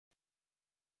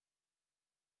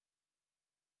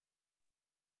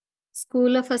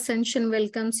School of Ascension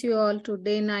welcomes you all to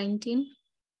day 19.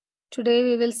 Today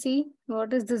we will see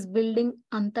what is this building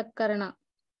Antakarana.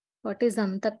 What is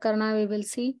Antakarana we will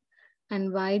see,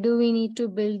 and why do we need to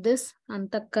build this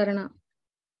Antakarana.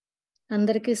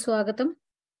 Andariki swagatam.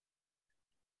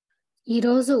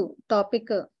 ఈరోజు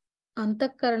topic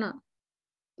అంతఃకరణ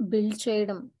build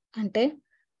చేయడం అంటే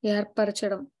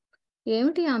ఏర్పరచడం.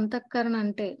 ఏమిటి అంతఃకరణ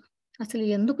అంటే, అసలు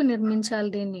ఎందుకు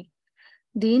నిర్మించాలి దీన్ని,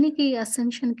 దీనికి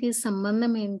అసెన్షన్కి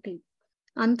సంబంధం ఏంటి,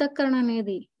 అంతఃకరణ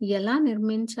అనేది ఎలా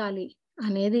నిర్మించాలి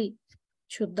అనేది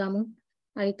చూద్దాము.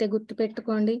 అయితే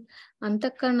గుర్తుపెట్టుకోండి,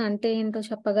 అంతఃకరణ అంటే ఏంటో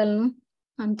చెప్పగలను,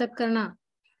 అంతఃకరణ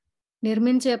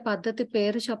నిర్మించే పద్ధతి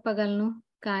పేరు చెప్పగలను,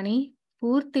 కానీ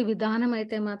పూర్తి విధానం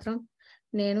అయితే మాత్రం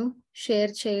నేను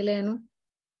షేర్ చేయలేను.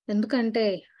 ఎందుకంటే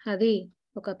అది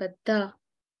ఒక పెద్ద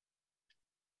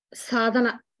సాధన,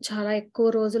 చాలా ఎక్కువ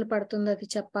రోజులు పడుతుంది అది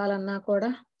చెప్పాలన్నా కూడా.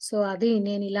 సో అది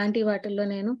నేను ఇలాంటి వాటిల్లో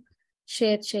నేను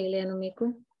షేర్ చేయలేను మీకు.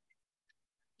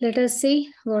 Let us see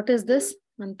what is this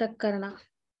అంతఃకరణ.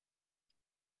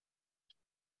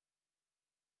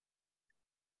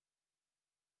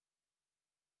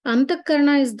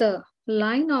 Antakarana is the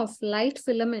line of light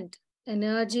filament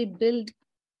energy built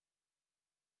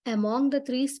among the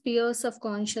three spheres of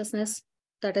consciousness,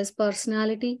 that is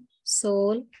personality,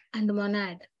 soul, and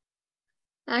monad.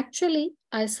 Actually,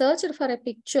 I searched for a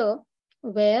picture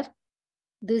where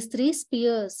these three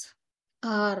spheres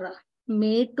are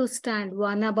made to stand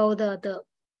one above the other,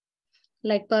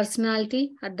 like personality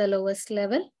at the lowest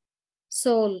level,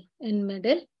 soul in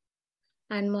middle,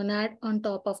 and monad on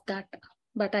top of that.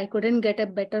 But I couldn't get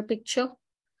a better picture.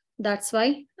 That's why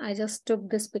I just took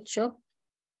this picture.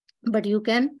 But you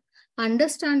can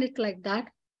understand it like that.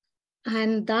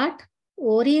 And that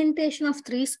orientation of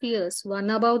three spheres, one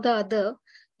above the other,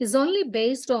 is only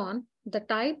based on the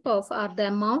type of or the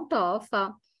amount of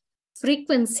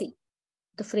frequency,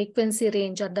 the frequency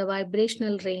range or the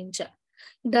vibrational range.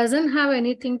 It doesn't have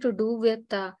anything to do with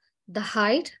the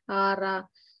height or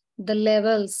the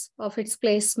levels of its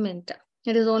placement.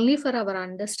 It is only for our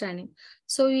understanding.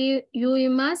 So you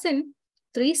imagine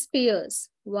three spheres,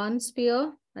 one sphere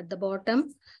at the bottom,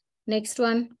 next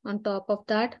one on top of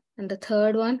that, and the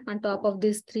third one on top of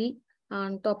these three,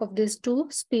 on top of these two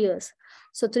spheres.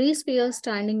 So three spheres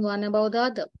standing one above the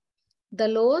other. The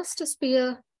lowest sphere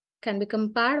can be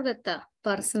compared with the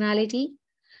personality,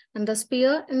 and the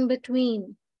sphere in between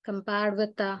compared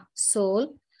with the soul,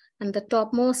 and the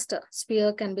topmost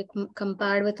sphere can be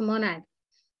compared with monad.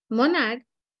 Monad,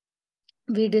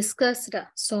 we discussed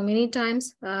so many times,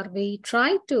 or we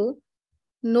try to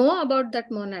know about that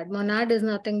monad. Monad is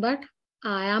nothing but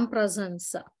I am presence.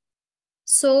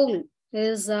 Soul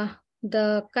is the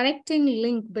connecting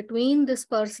link between this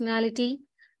personality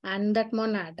and that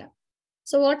monad.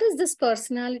 So what is this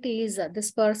personality is?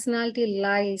 This personality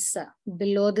lies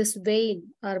below this veil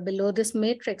or below this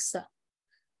matrix.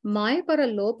 మాయపర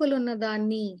లోపలున్న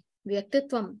దాన్ని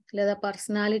వ్యక్తిత్వం లేదా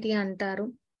personality అంటారు.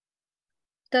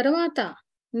 తర్వాత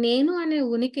నేను అనే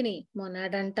ఉనికిని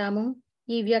monad అంటాము.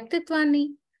 ఈ వ్యక్తిత్వాన్ని,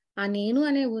 ఆ నేను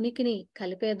అనే ఉనికిని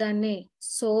కలిపేదాన్నే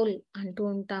సోల్ అంటూ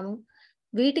ఉంటాము.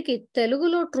 వీటికి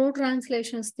తెలుగులో ట్రూ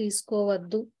ట్రాన్స్లేషన్స్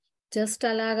తీసుకోవద్దు, జస్ట్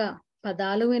అలాగా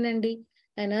పదాలు వినండి,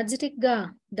 ఎనర్జెటిక్ గా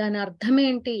దాని అర్థం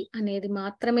ఏంటి అనేది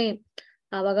మాత్రమే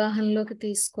అవగాహనలోకి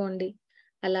తీసుకోండి.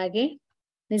 అలాగే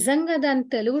నిజంగా దాని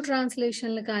తెలుగు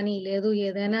ట్రాన్స్లేషన్లు కానీ లేదు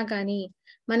ఏదైనా కానీ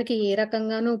మనకి ఏ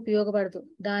రకంగానూ ఉపయోగపడదు.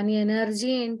 దాని ఎనర్జీ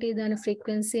ఏంటి, దాని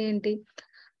ఫ్రీక్వెన్సీ ఏంటి,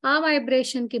 ఆ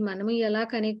వైబ్రేషన్ కి మనము ఎలా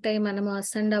కనెక్ట్ అయ్యి మనము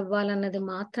అసెండ్ అవ్వాలన్నది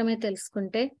మాత్రమే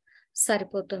తెలుసుకుంటే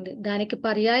సరిపోతుంది. దానికి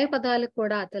పర్యాయ పదాలు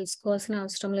కూడా తెలుసుకోవాల్సిన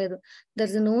అవసరం లేదు. There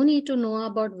is no need to know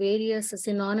about various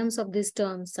synonyms of this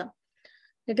terms.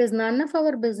 It is none of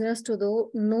our business to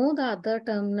know the other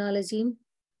terminology,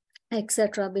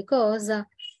 etc. because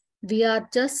we are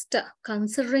just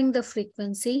considering the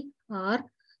frequency or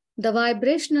the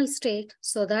vibrational state,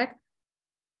 so that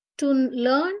to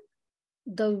learn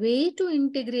the way to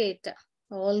integrate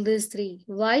all these three.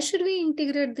 Why should we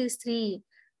integrate these three?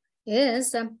 Yes,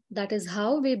 that is how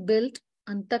we built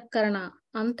Antakarana.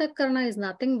 Antakarana is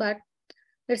nothing but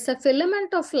it's a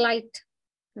filament of light.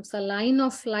 It's a line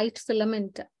of light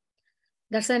filament.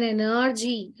 That's an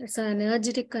energy. It's an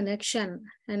energetic connection.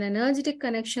 An energetic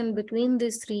connection between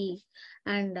these three.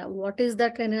 And what is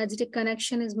that energetic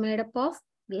connection is made up of?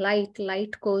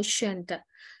 Light quotient.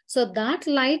 So that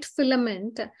light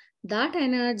filament, that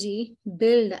energy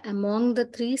build among the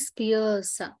three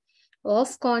spheres of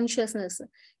consciousness.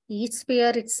 Each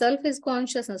sphere itself is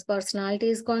consciousness. Personality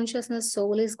is consciousness.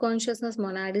 Soul is consciousness.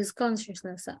 Monad is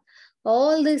consciousness.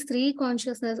 All these three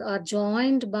consciousness are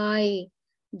joined by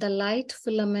the light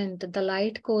filament, the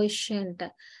light quotient.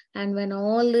 And when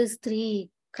all these three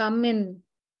come in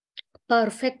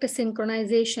perfect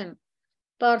synchronization,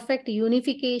 perfect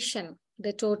unification,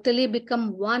 they totally become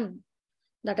one.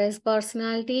 That is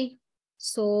personality,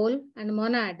 soul, and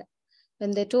monad.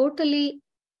 When they totally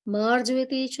merge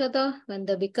with each other, when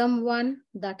they become one,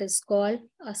 that is called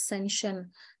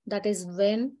ascension. That is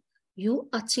when you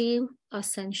achieve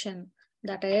ascension.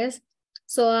 That is,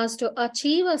 so as to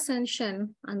achieve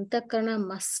ascension, Antakarana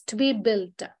must be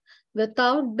built.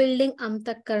 Without building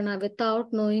Antakarana, without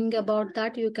knowing about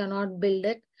that, you cannot build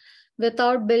it.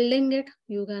 Without building it,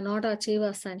 you cannot achieve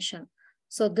ascension.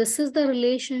 So this is the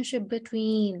relationship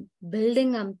between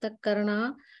building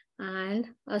Antakarana and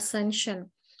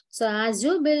ascension. So as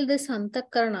you build this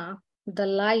Antakarana, the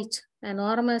light,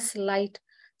 enormous light,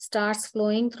 starts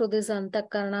flowing through this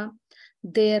Antakarana,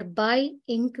 thereby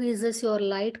increases your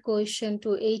light quotient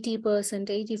to 80%,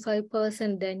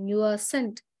 85%, then you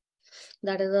ascend.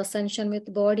 That is ascension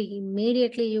with body.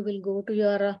 Immediately you will go to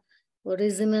your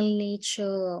original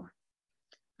nature.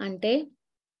 అంటే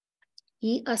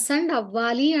ఈ ascend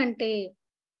అవ్వాలి అంటే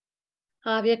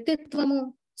ఆ వ్యక్తిత్వము,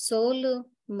 soul,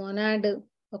 monad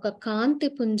ఒక కాంతి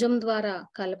పుంజం ద్వారా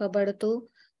కలపబడుతూ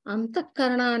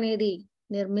అంతఃకరణ అనేది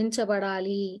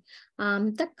నిర్మించబడాలి. ఆ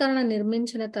అంతఃకరణ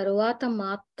నిర్మించిన తరువాత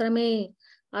మాత్రమే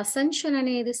అసెన్షన్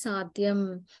అనేది సాధ్యం.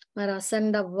 మరి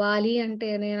అసెండ్ అవ్వాలి అంటే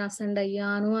నేను అసెండ్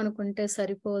అయ్యాను అనుకుంటే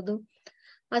సరిపోదు.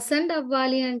 అసెండ్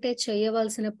అవ్వాలి అంటే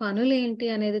చేయవలసిన పనులు ఏంటి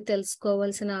అనేది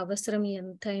తెలుసుకోవాల్సిన అవసరం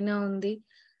ఎంతైనా ఉంది.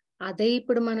 అదే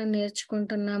ఇప్పుడు మనం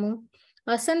నేర్చుకుంటున్నాము.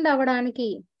 అసెండ్ అవ్వడానికి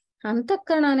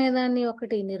అంతఃకరణ అనేదాన్ని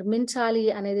ఒకటి నిర్మించాలి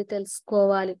అనేది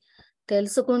తెలుసుకోవాలి.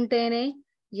 తెలుసుకుంటేనే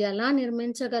ఎలా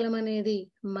నిర్మించగలమనేది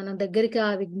మన దగ్గరికి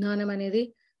ఆ విజ్ఞానం అనేది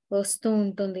వస్తూ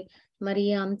ఉంటుంది. మరి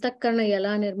ఈ అంతఃకరణ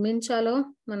ఎలా నిర్మించాలో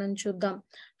మనం చూద్దాం.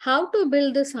 హౌ టు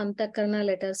బిల్డ్ దిస్ అంతఃకరణ,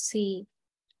 let us see.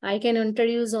 I can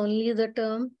introduce only the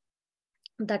term,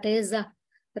 that is the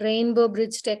rainbow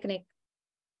bridge technique.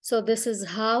 So this is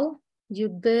how you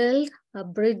build a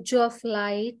bridge of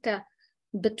light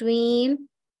between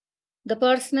the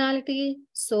personality,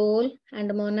 soul,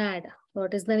 and monad.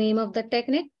 What is the name of the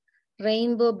technique?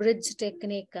 Rainbow bridge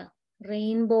technique.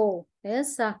 Rainbow,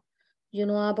 yes, you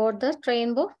know about the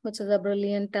rainbow, which is a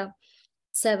brilliant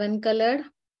 7-colored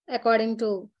according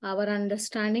to our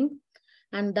understanding.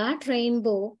 And that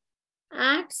rainbow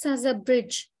acts as a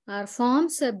bridge or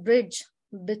forms a bridge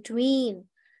between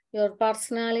your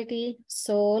personality,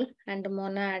 soul, and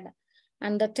monad.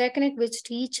 And the technique which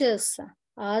teaches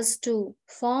us to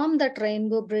form that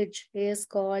rainbow bridge is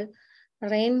called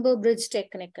rainbow bridge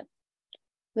technique,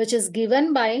 which is given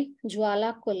by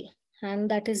Jwalakul. And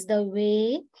that is the way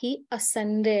he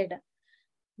ascended.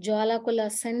 Jwalakul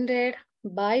ascended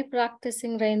by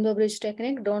practicing rainbow bridge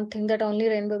technique. Don't think that only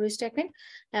rainbow bridge technique.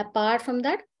 Apart from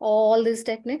that, all these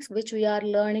techniques which we are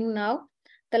learning now,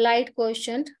 the light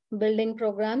quotient, building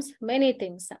programs, many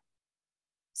things.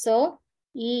 So,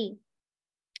 ఈ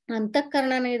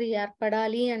అంతఃకరణ అనేది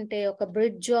ఏర్పడాలి అంటే ఒక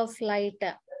bridge of light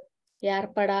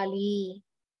ఏర్పడాలి.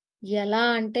 ఎలా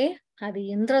అంటే అది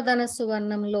ఇంద్రధనస్సు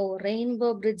వర్ణంలో రెయిన్బో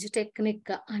బ్రిడ్జ్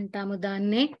టెక్నిక్ అంటాము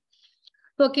దాన్నే.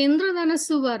 ఒక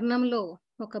ఇంద్రధనస్సు వర్ణంలో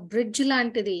ఒక బ్రిడ్జ్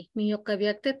లాంటిది మీ యొక్క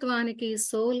వ్యక్తిత్వానికి,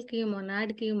 సోల్ కి,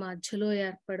 మొనాడ్ కి మధ్యలో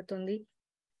ఏర్పడుతుంది.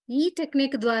 ఈ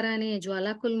టెక్నిక్ ద్వారానే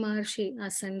జ్వాలాకుల్ మహర్షి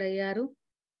అసెండ్ అయ్యారు.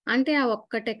 అంటే ఆ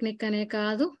ఒక్క టెక్నిక్ అనే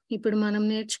కాదు, ఇప్పుడు మనం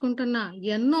నేర్చుకుంటున్న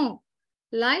ఎన్నో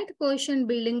లైట్ కోషన్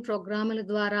బిల్డింగ్ ప్రోగ్రాముల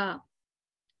ద్వారా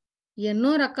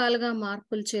ఎన్నో రకాలుగా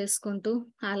మార్పులు చేసుకుంటూ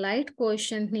ఆ లైట్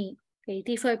కోషెంట్ ని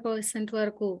 85%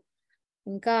 వరకు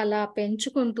ఇంకా అలా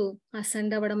పెంచుకుంటూ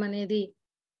అసెండ్ అవ్వడం అనేది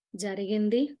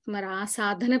జరిగింది. మరి ఆ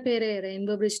సాధన పేరే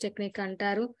రెయిన్బో బ్రిడ్జ్ టెక్నిక్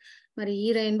అంటారు. మరి ఈ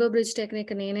రెయిన్బో బ్రిడ్జ్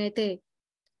టెక్నిక్ నేనైతే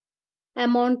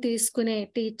అమౌంట్ తీసుకునే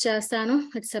టీచ్ చేస్తాను.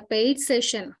 It's a paid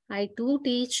session. I too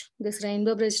teach this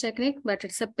rainbow bridge technique, but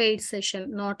it's a paid session,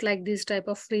 not like this type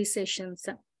of free sessions.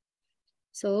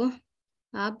 So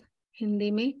अब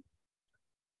हिंदी में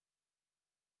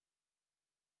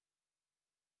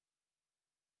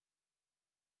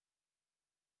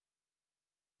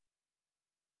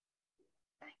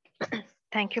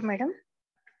thank you madam.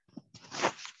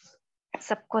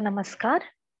 सबको नमस्कार।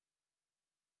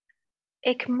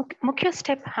 एक मुख्य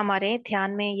step हमारे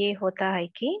ध्यान में ये होता है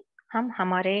कि हम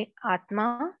हमारे आत्मा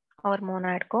और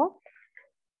मोनाड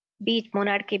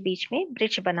के बीच में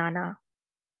ब्रिज बनाना।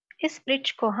 इस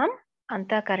ब्रिज को हम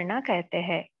अंतःकरणा कहते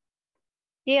हैं।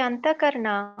 ये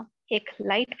अंतःकरणा एक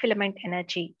लाइट फिलामेंट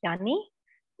एनर्जी, यानी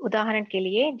उदाहरण के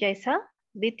लिए जैसा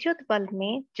विद्युत बल्ब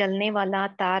में जलने वाला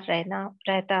तार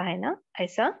रहता है ना,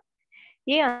 ऐसा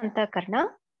ये अंतःकरणा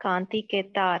कांति के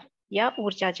तार या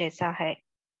ऊर्जा जैसा है।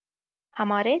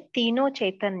 हमारे तीनों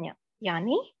चैतन्य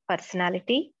यानी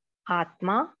पर्सनालिटी,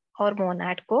 आत्मा और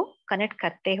मोनाड को कनेक्ट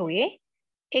करते हुए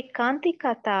एक कांति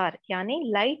का तार यानी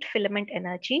लाइट फिलामेंट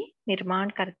एनर्जी निर्माण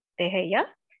करते हैं या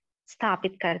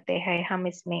स्थापित करते हैं हम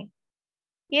इसमें।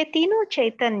 ये तीनों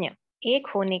चैतन्य एक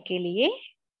होने के लिए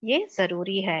ये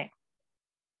जरूरी है।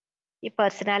 ये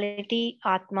पर्सनालिटी,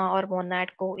 आत्मा और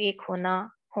मोनाड को एक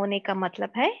होने का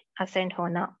मतलब है असेंड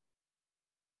होना।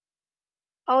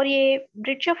 और ये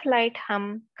ब्रिज ऑफ लाइट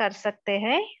हम कर सकते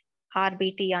हैं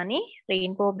आरबीटी यानी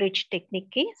रेनबो ब्रिज टेक्निक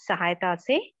की सहायता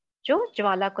से, जो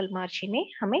ज्वालाकुल महर्षि ने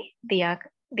हमें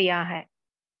दिया है।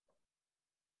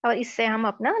 और इससे हम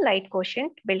अपना लाइट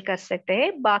कोशेंट बिल्ड कर सकते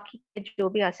हैं बाकी के जो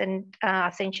भी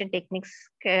असेंशन टेक्निक्स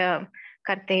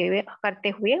करते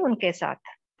हुए उनके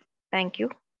साथ। Thank you.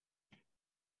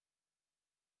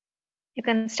 You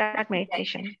can start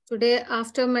meditation. Today,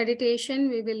 after meditation,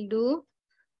 we will do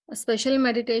a special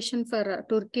meditation for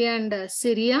Turkey and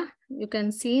Syria. You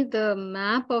can see the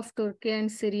map of Turkey and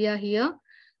Syria here.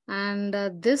 And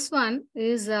this one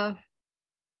is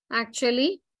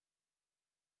actually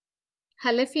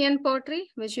Halefian pottery,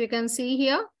 which you can see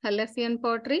here, Halefian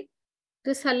pottery.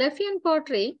 This Halefian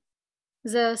pottery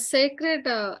is a sacred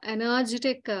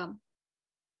energetic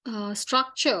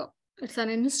structure. It's an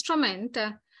instrument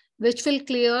which will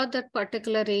clear that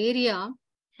particular area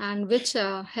and which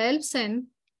helps in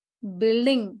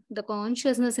building the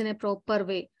consciousness in a proper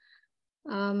way.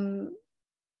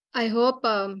 I hope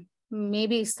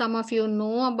maybe some of you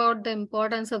know about the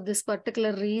importance of this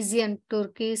particular region: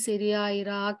 Turkey, Syria,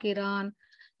 Iraq, Iran,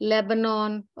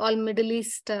 Lebanon, all Middle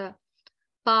East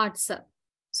parts.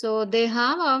 So they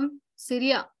have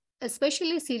Syria,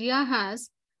 especially Syria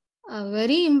has a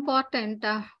very important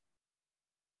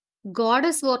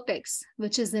goddess vortex,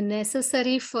 which is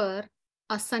necessary for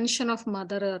ascension of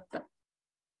Mother Earth.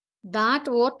 That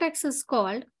vortex is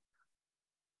called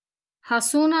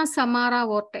Hasuna Samara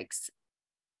vortex.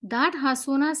 That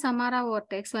Hasuna Samara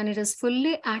vortex, when it is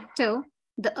fully active,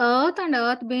 the earth and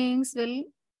earth beings will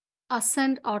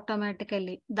ascend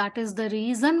automatically. That is the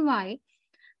reason why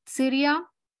Syria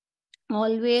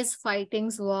always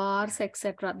fighting wars,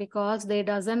 etc., because they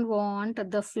doesn't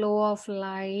want the flow of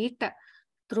light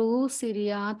through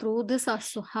Syria, through this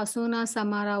Hasuna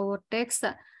Samara vortex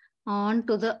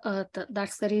onto the earth.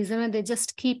 That's the reason why they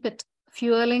just keep it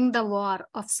fueling the war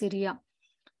of Syria.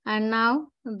 And now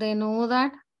they know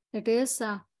that it is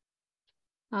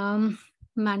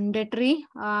mandatory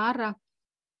or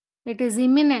it is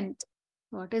imminent.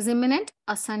 What is imminent?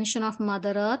 Ascension of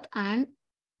Mother Earth and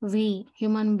we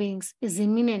human beings is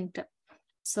imminent.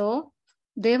 So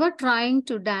they were trying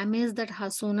to damage that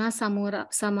Hasuna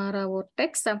Samara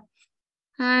vortex,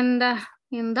 and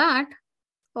in that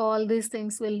all these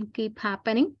things will keep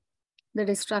happening, the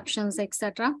destructions,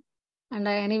 etc. And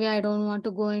anyway, I don't want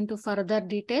to go into further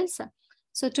details.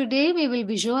 So today we will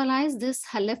visualize this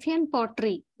Halefian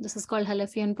pottery. This is called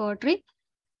Halefian pottery,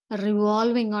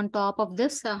 revolving on top of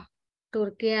this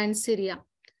Turkey and Syria.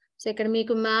 So ఇక్కడ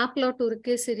మీకు map లో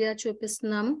టుర్కీ Syria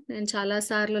చూపిస్తున్నాము. నేను చాలా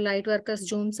సార్లు light workers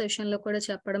Zoom session లో కూడా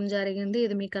చెప్పడం జరిగింది.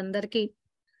 ఇది మీకు అందరికి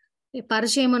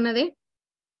పరిచయం ఉన్నది.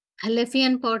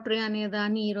 హలెఫియన్ పోట్రీ అనే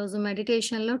దాన్ని ఈరోజు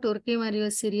మెడిటేషన్ లో టుర్కీ మరియు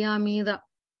సిరియా మీద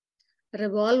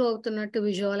రివాల్వ్ అవుతున్నట్టు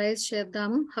విజువలైజ్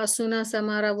చేద్దాము. హసూనా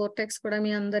సమారా వోర్టెక్స్ కూడా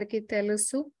మీ అందరికీ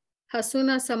తెలుసు.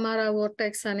 హసూనా సమారా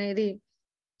వోర్టెక్స్ అనేది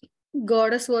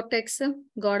గాడెస్ వోర్టెక్స్,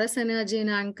 గాడెస్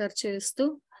ఎనర్జీని యాంకర్ చేస్తూ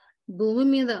భూమి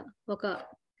మీద ఒక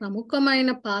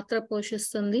ప్రముఖమైన పాత్ర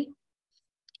పోషిస్తుంది.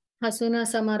 హసూనా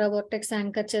సమారా వోర్టెక్స్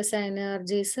యాంకర్ చేసే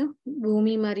ఎనర్జీస్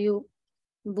భూమి మరియు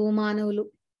భూమానవులు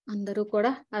అందరూ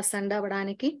కూడా అసెండ్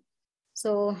అవ్వడానికి.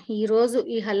 సో ఈ రోజు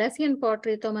ఈ హలెఫియన్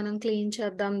పాటరీతో మనం క్లీన్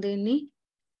చేద్దాం. దీన్ని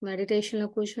మెడిటేషన్ లో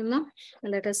కూర్చుందాం.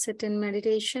 Let us sit in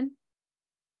meditation.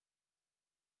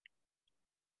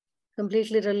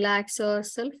 Completely relax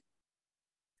yourself.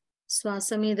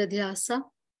 శ్వాస మీద ధ్యాస.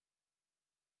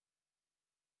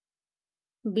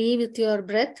 Be with your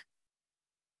breath.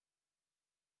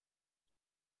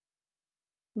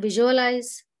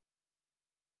 Visualize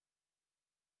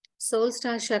soul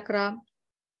star chakra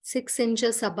 6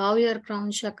 inches above your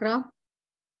crown chakra,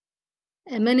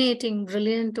 emanating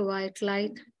brilliant white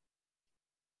light.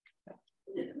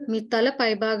 మీ తల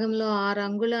పైభాగంలో 6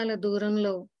 అంగుళాల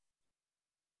దూరంలో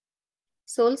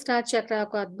సోల్ స్టార్ చక్ర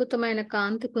ఒక అద్భుతమైన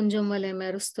కాంతి పుంజం వలె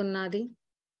మెరుస్తున్నది.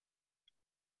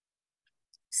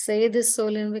 Say this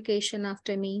soul invocation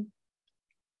after me.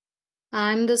 I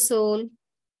am the soul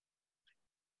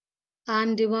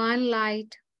and divine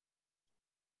light.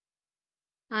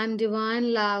 I am divine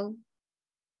love.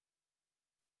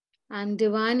 I am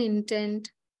divine intent.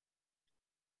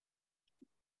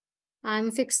 I am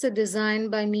fixed design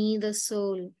by me, the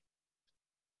soul.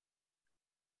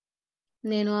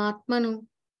 నేను ఆత్మను,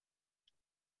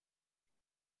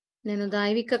 నేను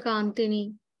దైవిక కాంతిని,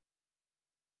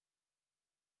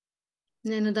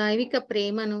 నేను దైవిక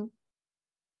ప్రేమను,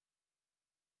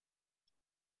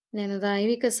 నేను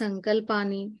దైవిక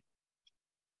సంకల్పాన్ని,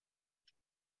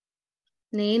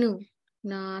 నేను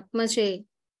నా ఆత్మచే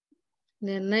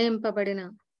నిర్ణయింపబడిన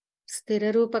స్థిర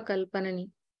రూప కల్పనని.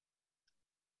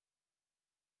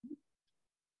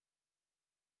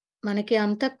 మనకి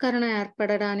అంతఃకరణ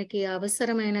ఏర్పడడానికి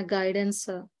అవసరమైన గైడెన్స్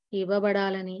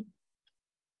ఇవ్వబడాలని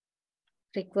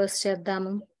రిక్వెస్ట్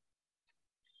చేద్దాము.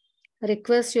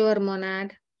 Request your monad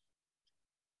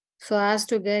so as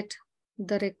to get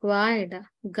the required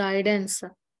guidance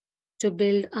to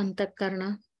build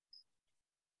Antakarana.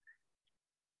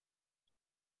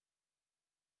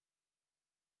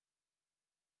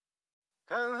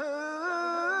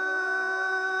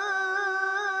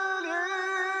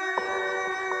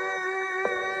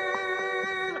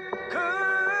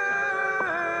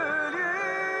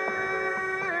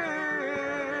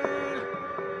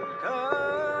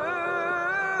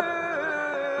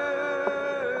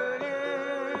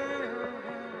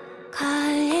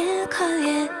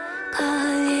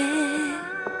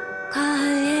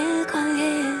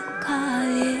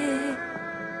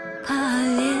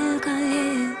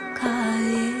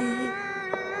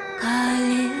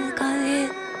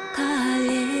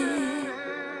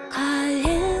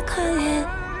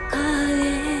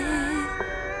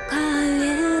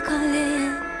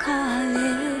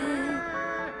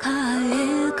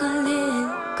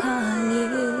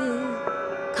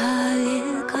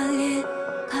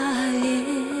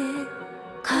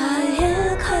 Kaye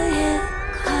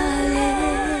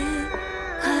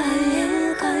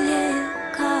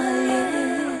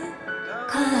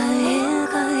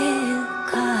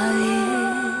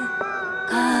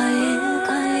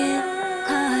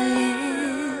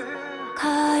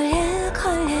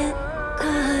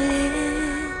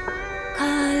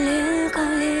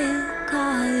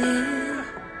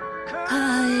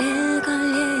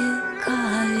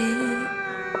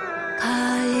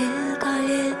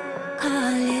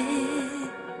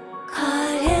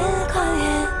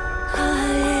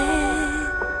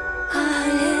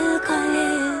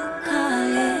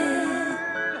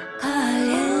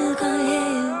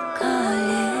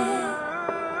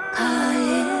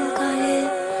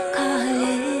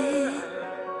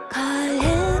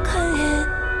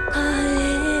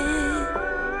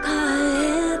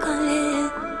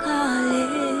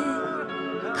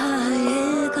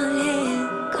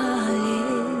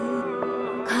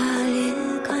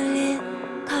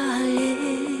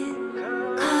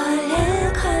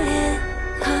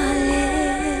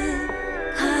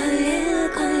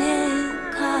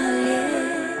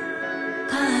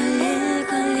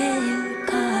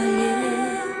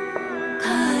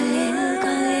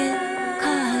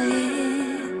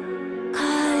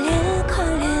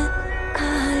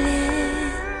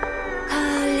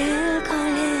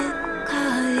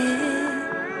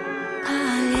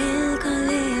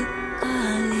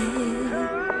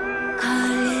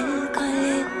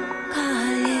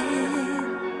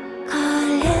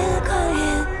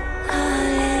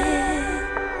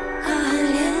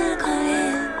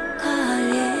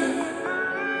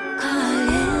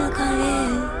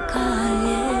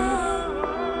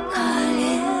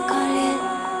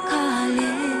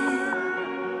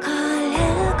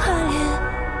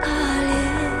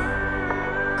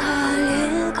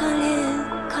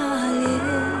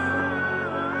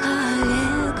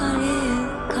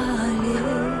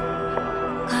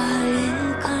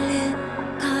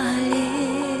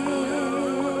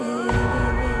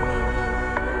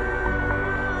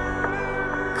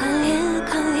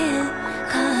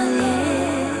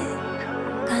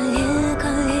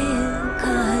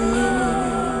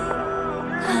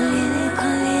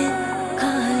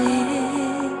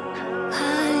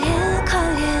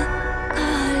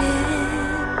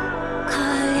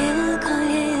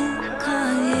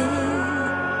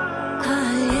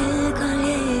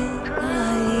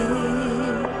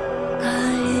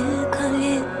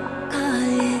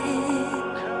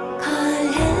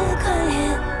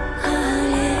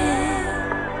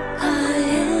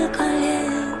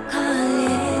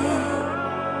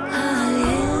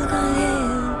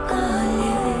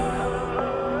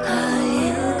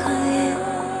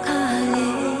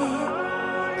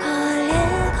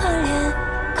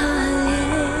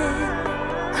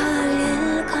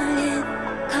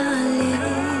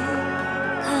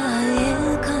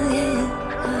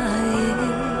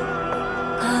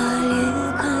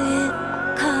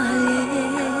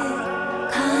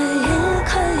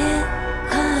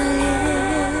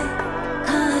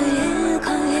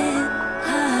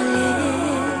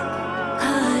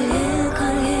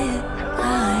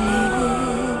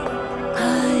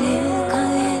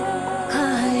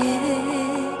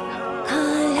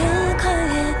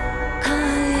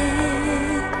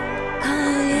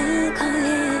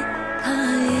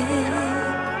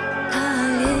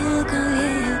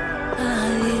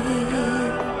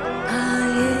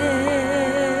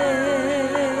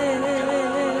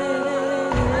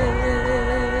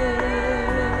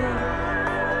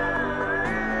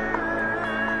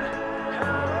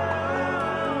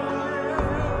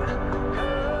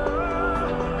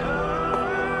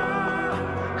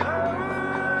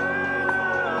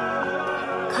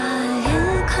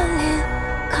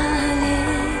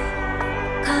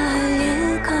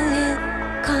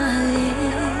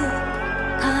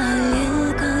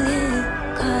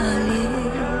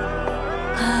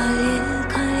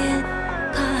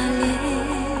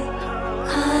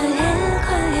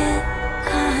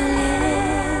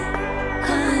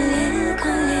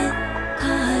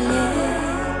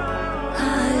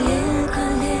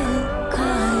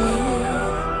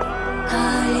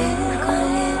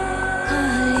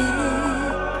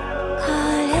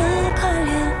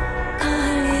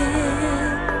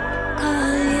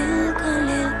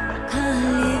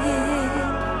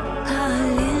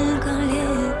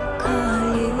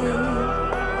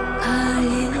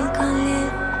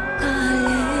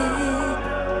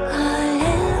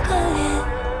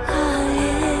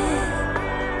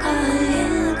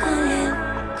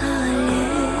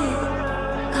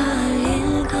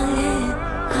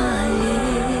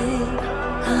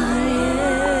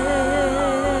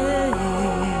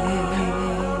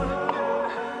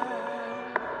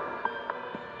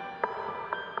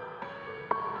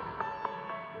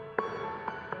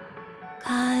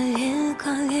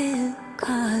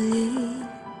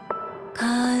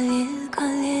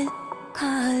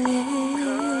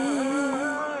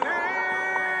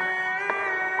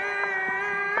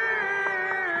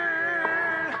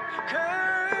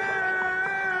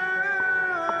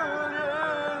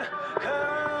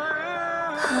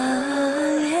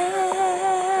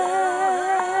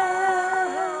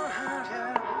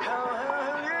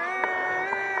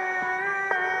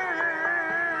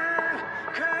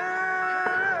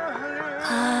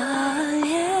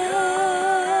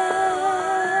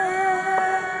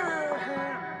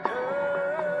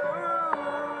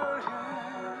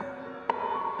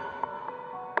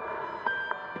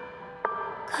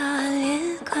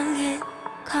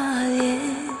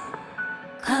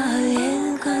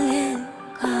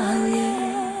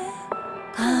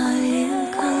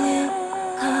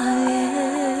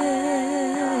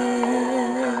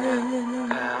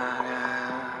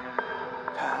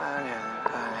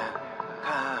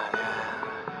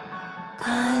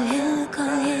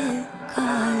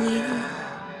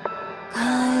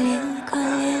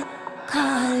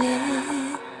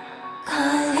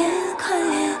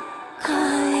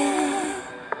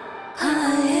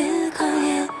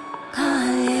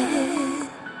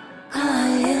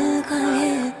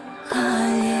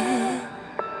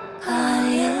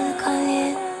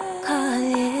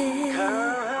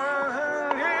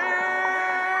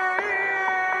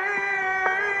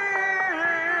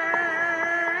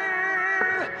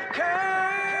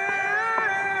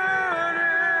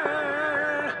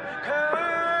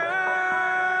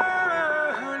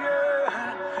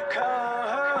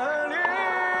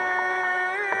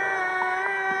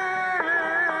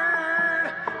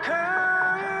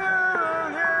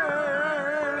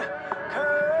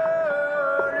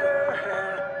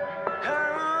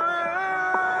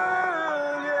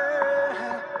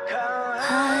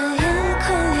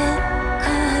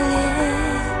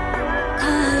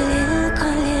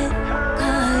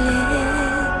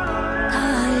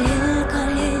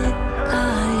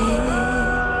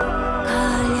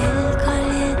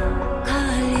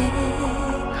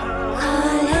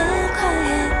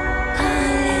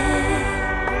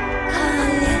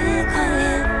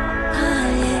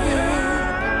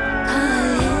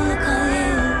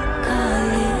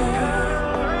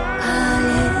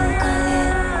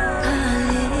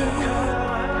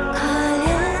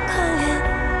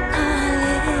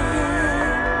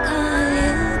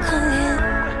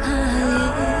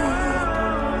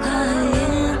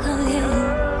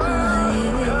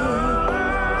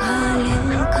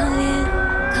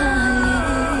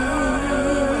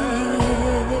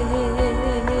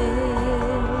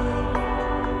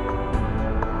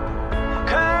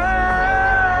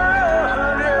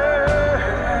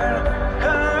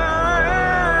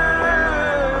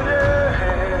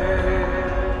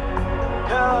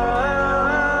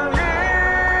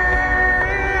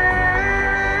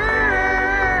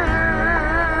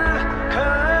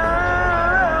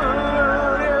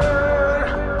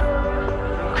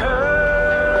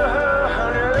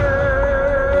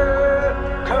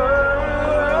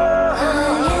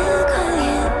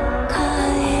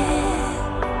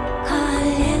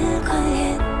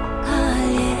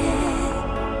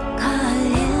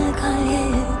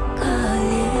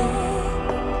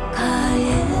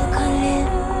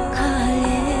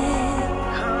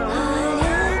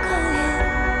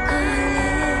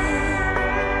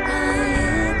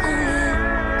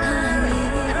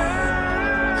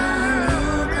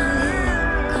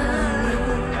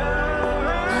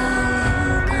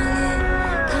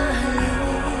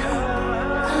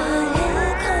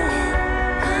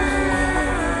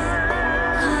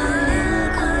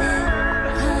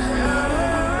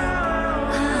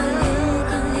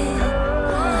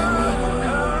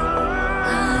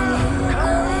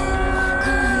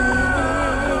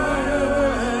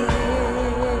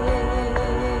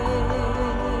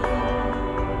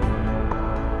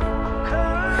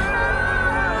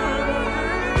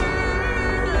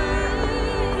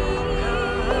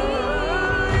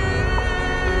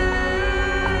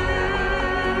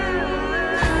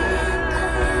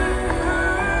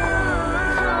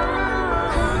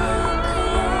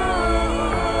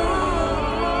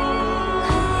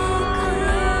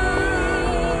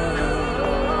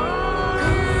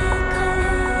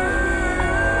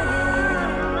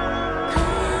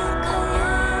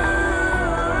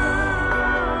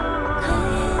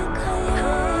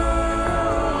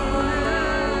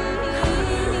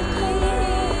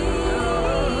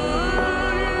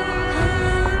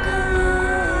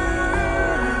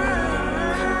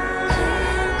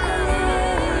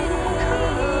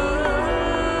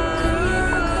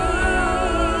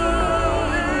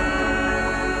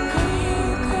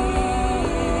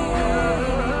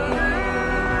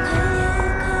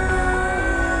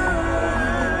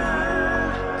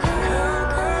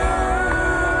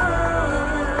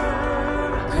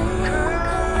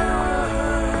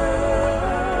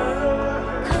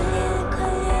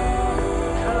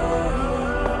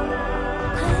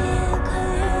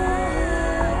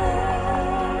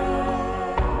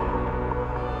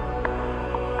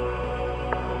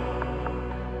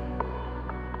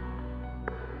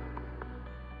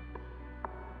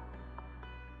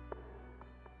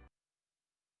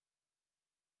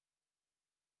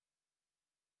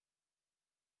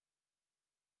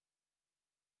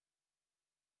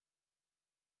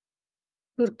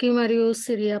తుర్కీ మరియు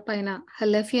సిరియా పైన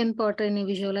హెలెఫియన్ పాటరీని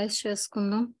విజువలైజ్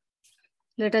చేసుకుందాం.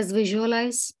 Let us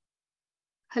visualize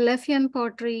Halefian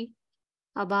pottery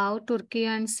above Turkey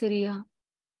and Syria.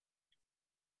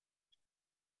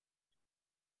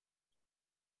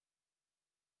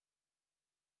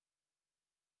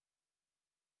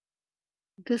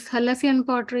 This Halefian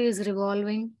pottery is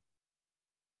revolving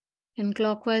in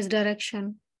clockwise direction.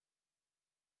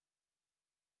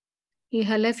 ఈ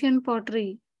Halefian pottery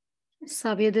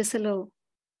సవ్య దిశలో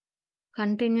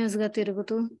continuous గా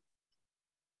తిరుగుతూ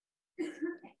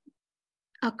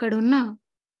అక్కడున్న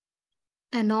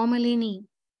అనామలీని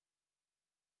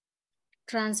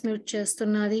transmit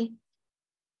చేస్తున్నది.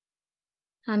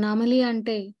 అనామలీ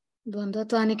అంటే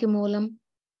ద్వంద్వత్వానికి మూలం.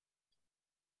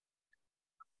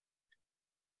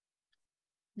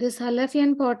 This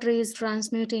Halefian pottery is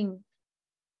transmuting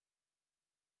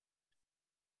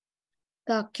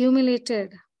the accumulated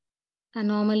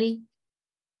anomaly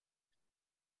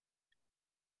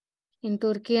in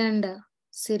Turkey and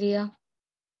Syria,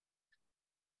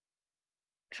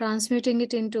 transmuting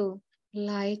it into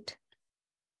light.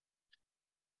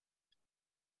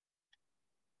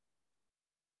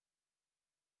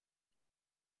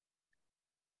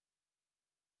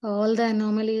 All the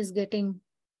anomaly is getting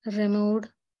removed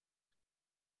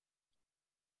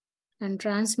and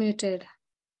transmuted.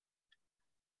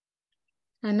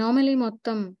 Anomaly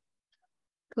మొత్తం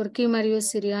తుర్కీ మరియు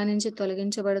సిరియా నుంచి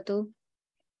తొలగించబడుతూ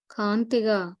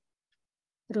కాంతిగా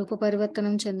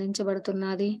రూపపరివర్తనం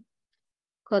చెందించబడుతున్నది.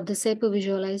 కొద్దిసేపు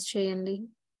విజువలైజ్ చేయండి.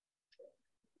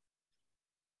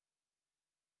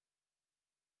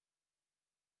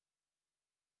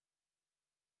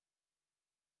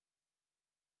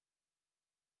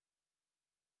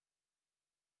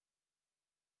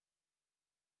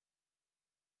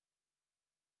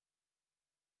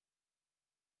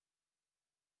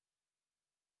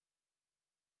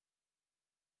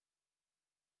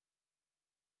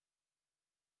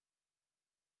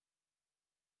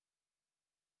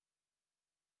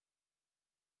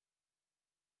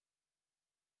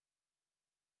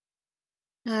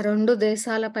 ఆ రెండు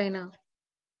దేశాల పైన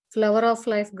flower of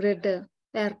life grid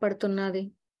ఏర్పడుతున్నది.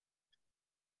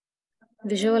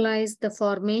 Visualize the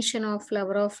formation of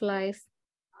flower of life.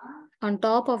 On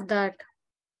top of that,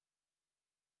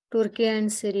 Turkey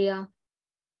and Syria,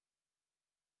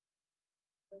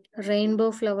 rainbow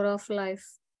flower of life.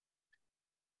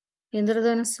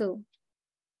 ఇంద్రధనుస్సు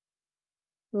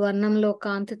వర్ణంలో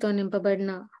కాంతితో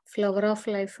నింపబడిన ఫ్లవర్ ఆఫ్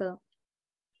లైఫ్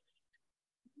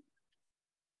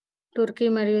తుర్కీ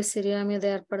మరియు సిరియా మీద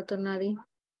ఏర్పడుతున్నది.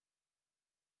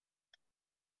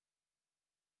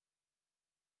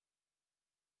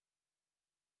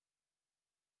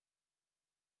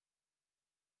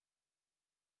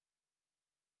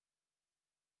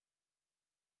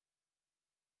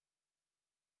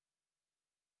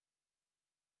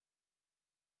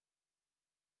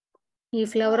 ఈ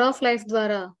ఫ్లవర్ ఆఫ్ లైఫ్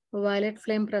ద్వారా వైలెట్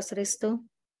ఫ్లేమ్ ప్రసరిస్తూ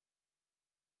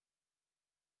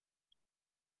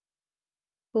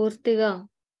పూర్తిగా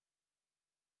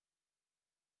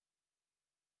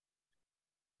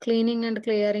cleaning and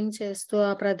clearing చేస్తూ ఆ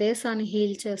ప్రదేశాన్ని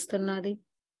హీల్ చేస్తున్నది.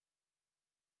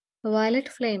 Violet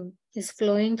flame is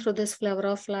flowing through this flower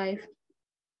of life,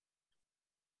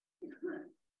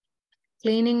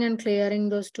 cleaning and clearing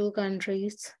those two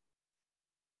countries,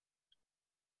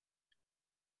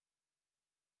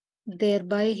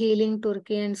 thereby healing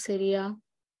Turkey and Syria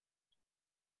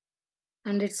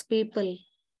and its people.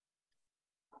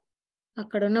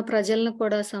 అక్కడున్న ప్రజలను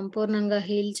కూడా సంపూర్ణంగా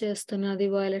హీల్ చేస్తున్నది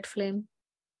violet flame.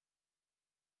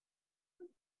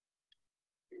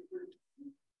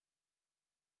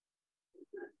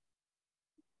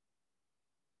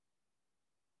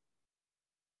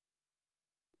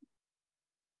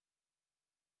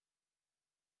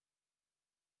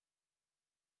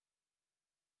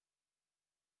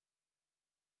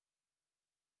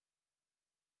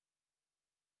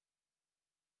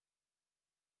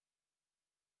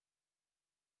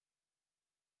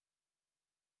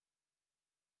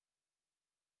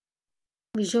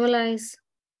 Visualize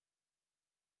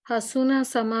Hasuna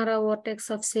Samara vortex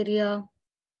of Syria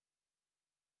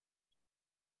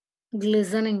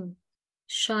glistening,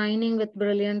 shining with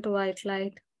brilliant white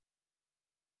light.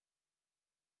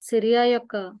 Syria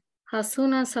యొక్క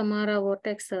హసూనా సమారా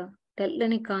vortex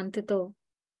తెల్లని కాంతితో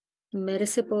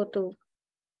మెరిసిపోతూ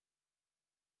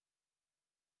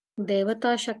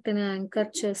దేవతా శక్తిని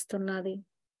యాంకర్ చేస్తున్నది.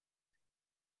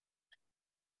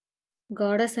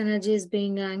 Goddess energy is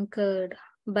being anchored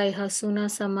by Hasuna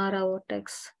Samara vortex.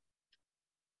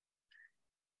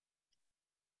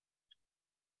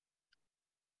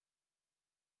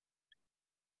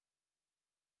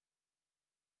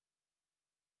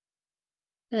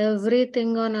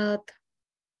 Everything on earth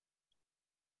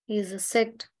is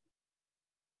set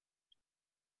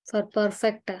for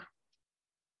perfect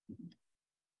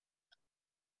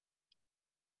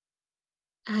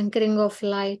anchoring of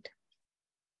light.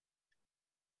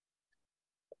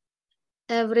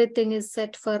 Everything is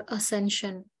set for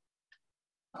ascension.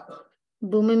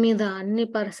 భూమి మీద అన్ని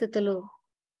పరిస్థితులు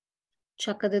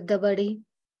చక్కదిద్దబడి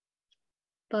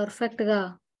పర్ఫెక్ట్గా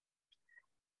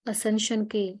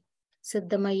అసెన్షన్కి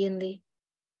సిద్ధమయ్యింది.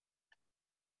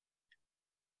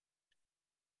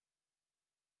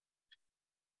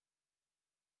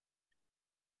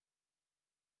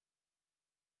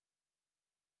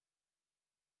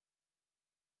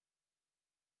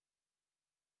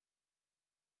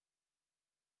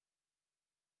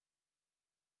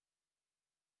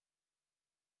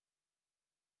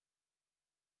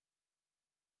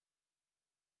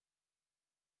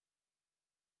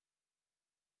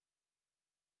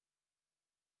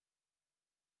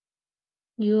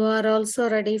 You are also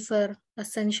ready for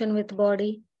ascension with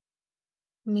body.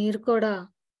 మీరు కూడా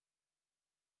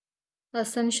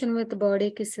ascension with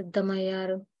బాడీకి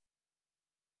సిద్ధమయ్యారు.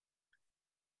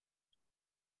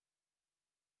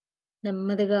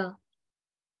 నెమ్మదిగా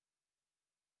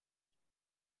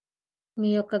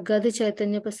మీ యొక్క గది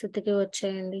చైతన్యపు స్థితికి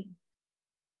వచ్చేయండి.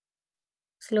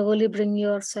 Slowly bring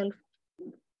yourself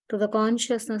to the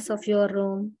consciousness of your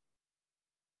room.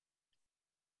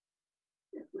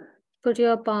 Put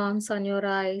your palms on your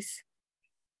eyes.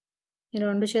 ఈ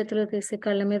రెండు చేతులు తీసి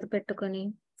కళ్ళ మీద పెట్టుకొని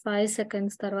 5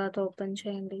 seconds తర్వాత ఓపెన్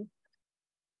చేయండి.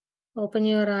 Open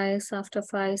your eyes after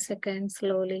 5 seconds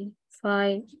slowly.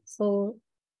 5, 4,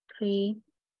 3,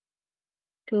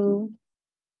 2,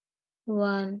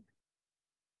 1,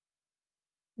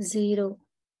 0.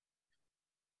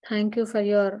 Thank you for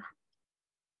your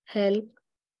help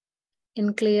in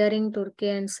clearing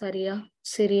Turkey and Syria.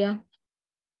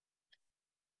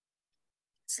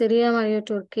 Syria మరియు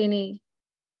టుర్కీని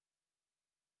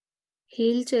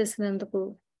హీల్ చేసినందుకు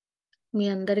మీ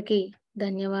అందరికీ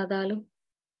ధన్యవాదాలు.